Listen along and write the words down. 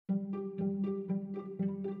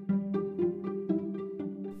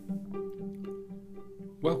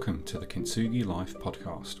Welcome to the Kintsugi Life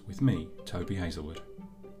podcast with me, Toby Hazelwood.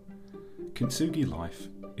 Kintsugi Life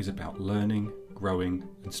is about learning, growing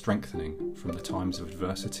and strengthening from the times of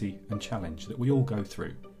adversity and challenge that we all go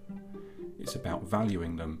through. It's about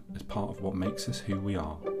valuing them as part of what makes us who we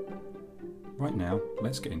are. Right now,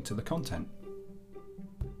 let's get into the content.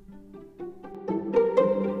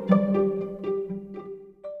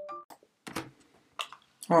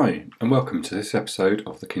 Hi, and welcome to this episode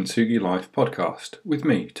of the Kintsugi Life podcast with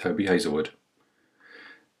me, Toby Hazelwood.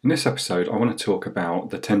 In this episode, I want to talk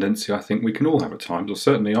about the tendency I think we can all have at times, or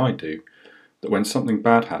certainly I do, that when something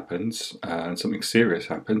bad happens and something serious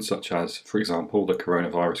happens, such as, for example, the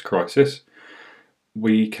coronavirus crisis,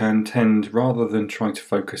 we can tend, rather than trying to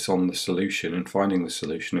focus on the solution and finding the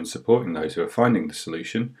solution and supporting those who are finding the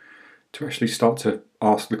solution, to actually start to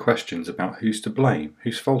ask the questions about who's to blame,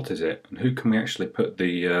 whose fault is it, and who can we actually put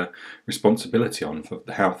the responsibility on for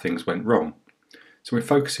how things went wrong. So we're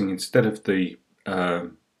focusing, instead of the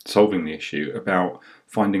solving the issue, about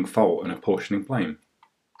finding fault and apportioning blame.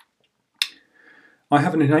 I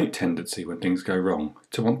have an innate tendency when things go wrong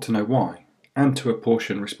to want to know why, and to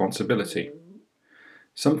apportion responsibility.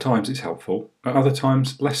 Sometimes it's helpful, at other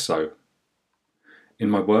times less so. In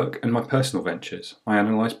my work and my personal ventures, I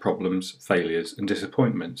analyse problems, failures and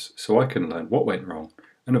disappointments so I can learn what went wrong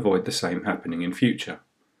and avoid the same happening in future.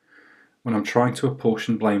 When I'm trying to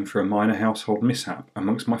apportion blame for a minor household mishap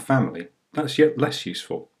amongst my family, that's yet less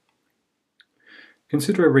useful.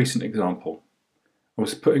 Consider a recent example. I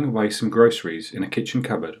was putting away some groceries in a kitchen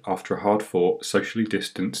cupboard after a hard-fought, socially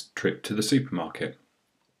distanced trip to the supermarket.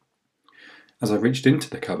 As I reached into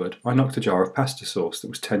the cupboard, I knocked a jar of pasta sauce that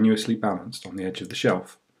was tenuously balanced on the edge of the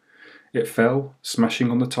shelf. It fell,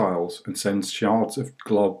 smashing on the tiles, and sends shards of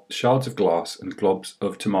glass and globs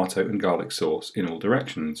of tomato and garlic sauce in all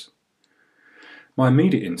directions. My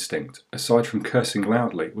immediate instinct, aside from cursing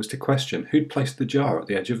loudly, was to question who'd placed the jar at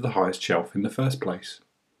the edge of the highest shelf in the first place.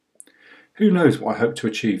 Who knows what I hoped to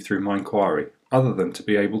achieve through my inquiry, other than to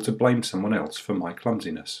be able to blame someone else for my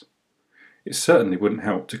clumsiness? It certainly wouldn't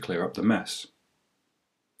help to clear up the mess.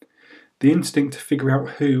 The instinct to figure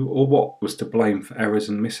out who or what was to blame for errors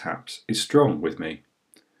and mishaps is strong with me.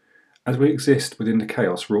 As we exist within the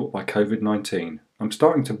chaos wrought by COVID-19, I'm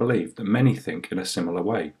starting to believe that many think in a similar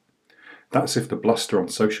way. That's if the bluster on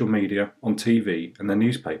social media, on TV and the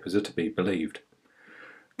newspapers are to be believed.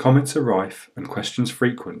 Comments are rife and questions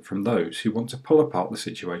frequent from those who want to pull apart the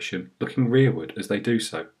situation, looking rearward as they do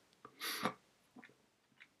so.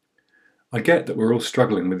 I get that we're all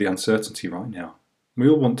struggling with the uncertainty right now. We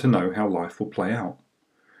all want to know how life will play out.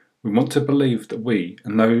 We want to believe that we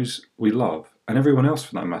and those we love, and everyone else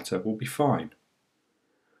for that matter, will be fine.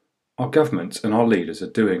 Our governments and our leaders are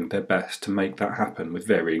doing their best to make that happen with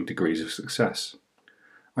varying degrees of success.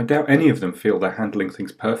 I doubt any of them feel they're handling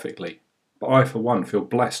things perfectly, but I for one feel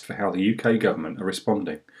blessed for how the UK government are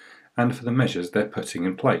responding and for the measures they're putting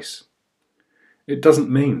in place. It doesn't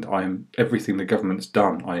mean that everything the government's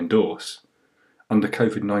done I endorse, under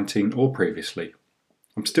COVID-19 or previously.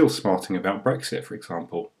 I'm still smarting about Brexit, for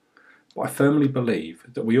example, but I firmly believe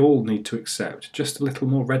that we all need to accept just a little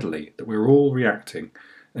more readily that we're all reacting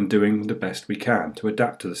and doing the best we can to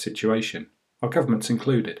adapt to the situation, our governments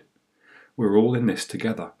included. We're all in this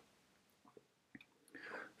together.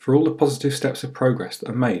 For all the positive steps of progress that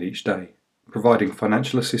are made each day, providing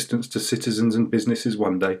financial assistance to citizens and businesses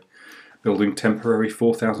one day, building temporary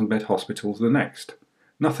 4,000-bed hospitals the next,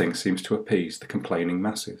 nothing seems to appease the complaining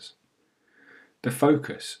masses. The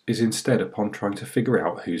focus is instead upon trying to figure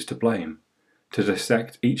out who's to blame, to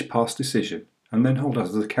dissect each past decision and then hold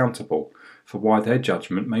others accountable for why their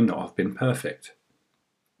judgment may not have been perfect.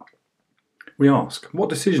 We ask, what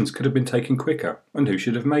decisions could have been taken quicker and who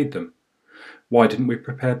should have made them? Why didn't we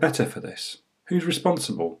prepare better for this? Who's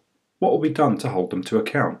responsible? What will be done to hold them to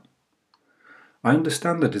account? I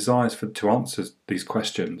understand the desires to answer these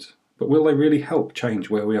questions, but will they really help change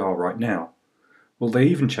where we are right now? Will they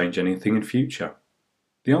even change anything in future?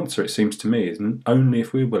 The answer, it seems to me, is only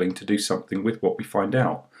if we're willing to do something with what we find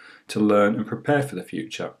out, to learn and prepare for the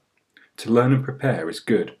future. To learn and prepare is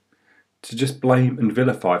good. To just blame and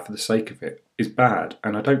vilify for the sake of it is bad,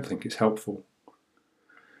 and I don't think it's helpful.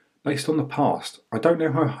 Based on the past, I don't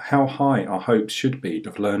know how high our hopes should be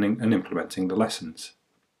of learning and implementing the lessons.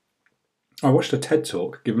 I watched a TED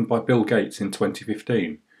Talk given by Bill Gates in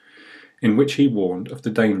 2015, in which he warned of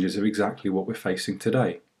the dangers of exactly what we're facing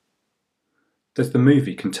today. There's the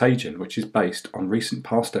movie Contagion, which is based on recent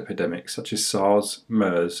past epidemics such as SARS,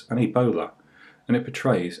 MERS and Ebola, and it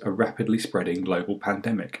portrays a rapidly spreading global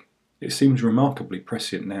pandemic. It seems remarkably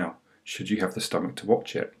prescient now, should you have the stomach to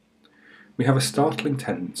watch it. We have a startling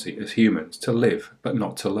tendency as humans to live but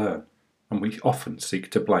not to learn, and we often seek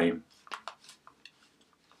to blame.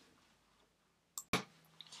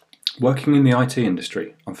 Working in the IT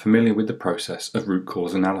industry, I'm familiar with the process of root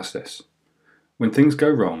cause analysis. When things go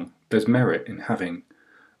wrong, there's merit in having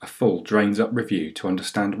a full drains-up review to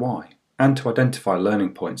understand why, and to identify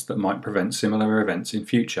learning points that might prevent similar events in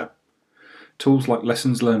future. Tools like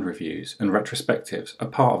lessons learned reviews and retrospectives are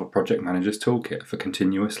part of a project manager's toolkit for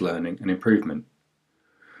continuous learning and improvement.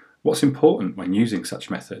 What's important when using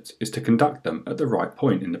such methods is to conduct them at the right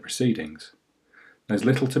point in the proceedings. There's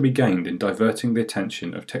little to be gained in diverting the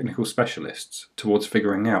attention of technical specialists towards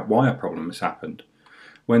figuring out why a problem has happened,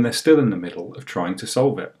 when they're still in the middle of trying to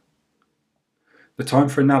solve it. The time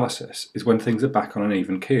for analysis is when things are back on an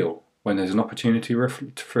even keel, when there's an opportunity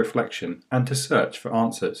for reflection and to search for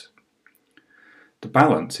answers. The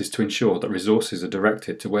balance is to ensure that resources are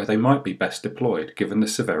directed to where they might be best deployed given the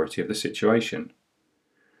severity of the situation.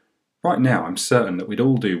 Right now, I'm certain that we'd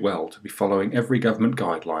all do well to be following every government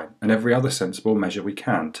guideline and every other sensible measure we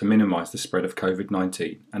can to minimise the spread of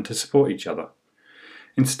COVID-19 and to support each other.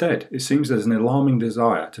 Instead, it seems there's an alarming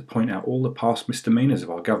desire to point out all the past misdemeanours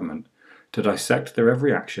of our government, to dissect their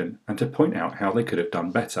every action and to point out how they could have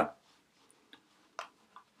done better.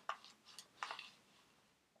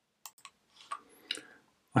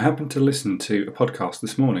 I happened to listen to a podcast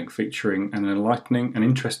this morning featuring an enlightening and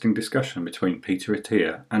interesting discussion between Peter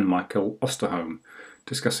Attia and Michael Osterholm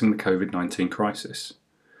discussing the COVID-19 crisis.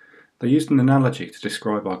 They used an analogy to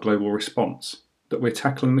describe our global response, that we're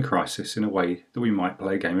tackling the crisis in a way that we might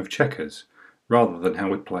play a game of checkers, rather than how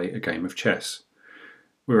we'd play a game of chess.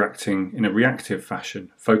 We're acting in a reactive fashion,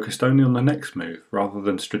 focused only on the next move rather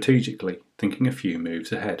than strategically thinking a few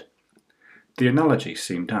moves ahead. The analogy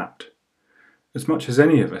seemed apt. As much as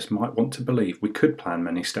any of us might want to believe we could plan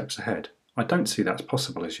many steps ahead, I don't see that's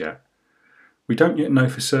possible as yet. We don't yet know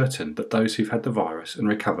for certain that those who've had the virus and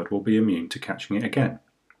recovered will be immune to catching it again.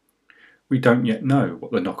 We don't yet know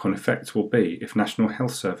what the knock-on effects will be if National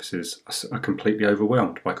Health Services are completely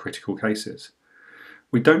overwhelmed by critical cases.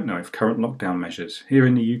 We don't know if current lockdown measures here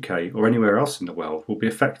in the UK or anywhere else in the world will be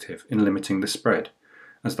effective in limiting the spread,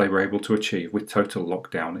 as they were able to achieve with total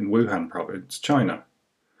lockdown in Wuhan province, China.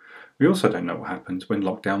 We also don't know what happens when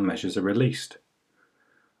lockdown measures are released.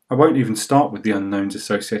 I won't even start with the unknowns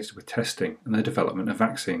associated with testing and the development of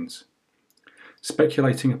vaccines.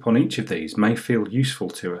 Speculating upon each of these may feel useful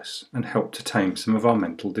to us and help to tame some of our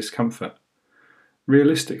mental discomfort.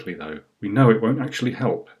 Realistically though, we know it won't actually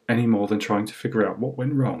help any more than trying to figure out what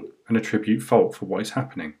went wrong and attribute fault for what is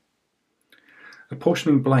happening.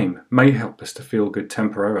 Apportioning blame may help us to feel good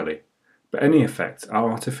temporarily, but any effects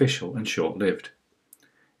are artificial and short-lived.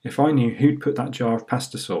 If I knew who'd put that jar of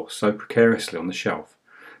pasta sauce so precariously on the shelf,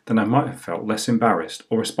 then I might have felt less embarrassed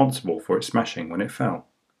or responsible for its smashing when it fell.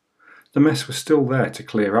 The mess was still there to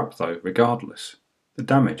clear up though, regardless. The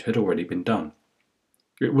damage had already been done.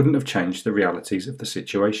 It wouldn't have changed the realities of the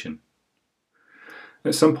situation.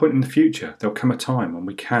 At some point in the future, there'll come a time when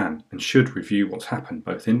we can and should review what's happened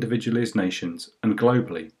both individually as nations and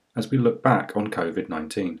globally as we look back on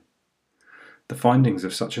COVID-19. The findings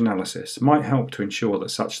of such analysis might help to ensure that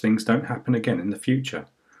such things don't happen again in the future,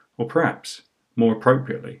 or perhaps, more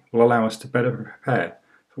appropriately, will allow us to better prepare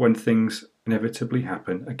for when things inevitably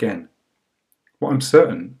happen again. What I'm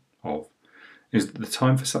certain of is that the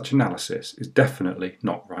time for such analysis is definitely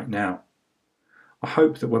not right now. I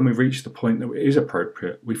hope that when we reach the point that it is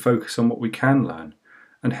appropriate, we focus on what we can learn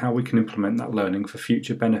and how we can implement that learning for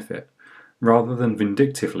future benefit, rather than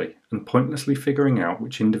vindictively and pointlessly figuring out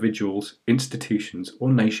which individuals, institutions or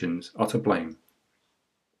nations are to blame.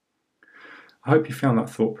 I hope you found that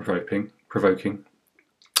thought-provoking,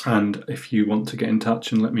 and if you want to get in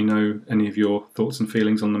touch and let me know any of your thoughts and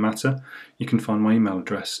feelings on the matter, you can find my email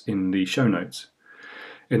address in the show notes.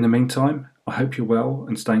 In the meantime, I hope you're well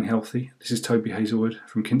and staying healthy. This is Toby Hazelwood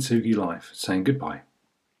from Kintsugi Life saying goodbye.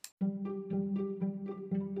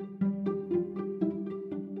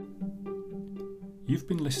 You've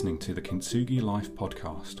been listening to the Kintsugi Life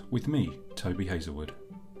podcast with me, Toby Hazelwood.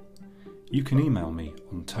 You can email me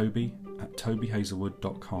on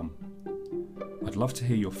toby@tobyhazelwood.com. I'd love to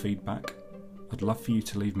hear your feedback. I'd love for you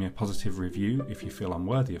to leave me a positive review if you feel I'm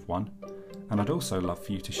worthy of one, and I'd also love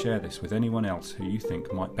for you to share this with anyone else who you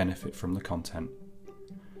think might benefit from the content.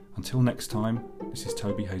 Until next time, this is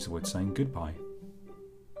Toby Hazelwood saying goodbye.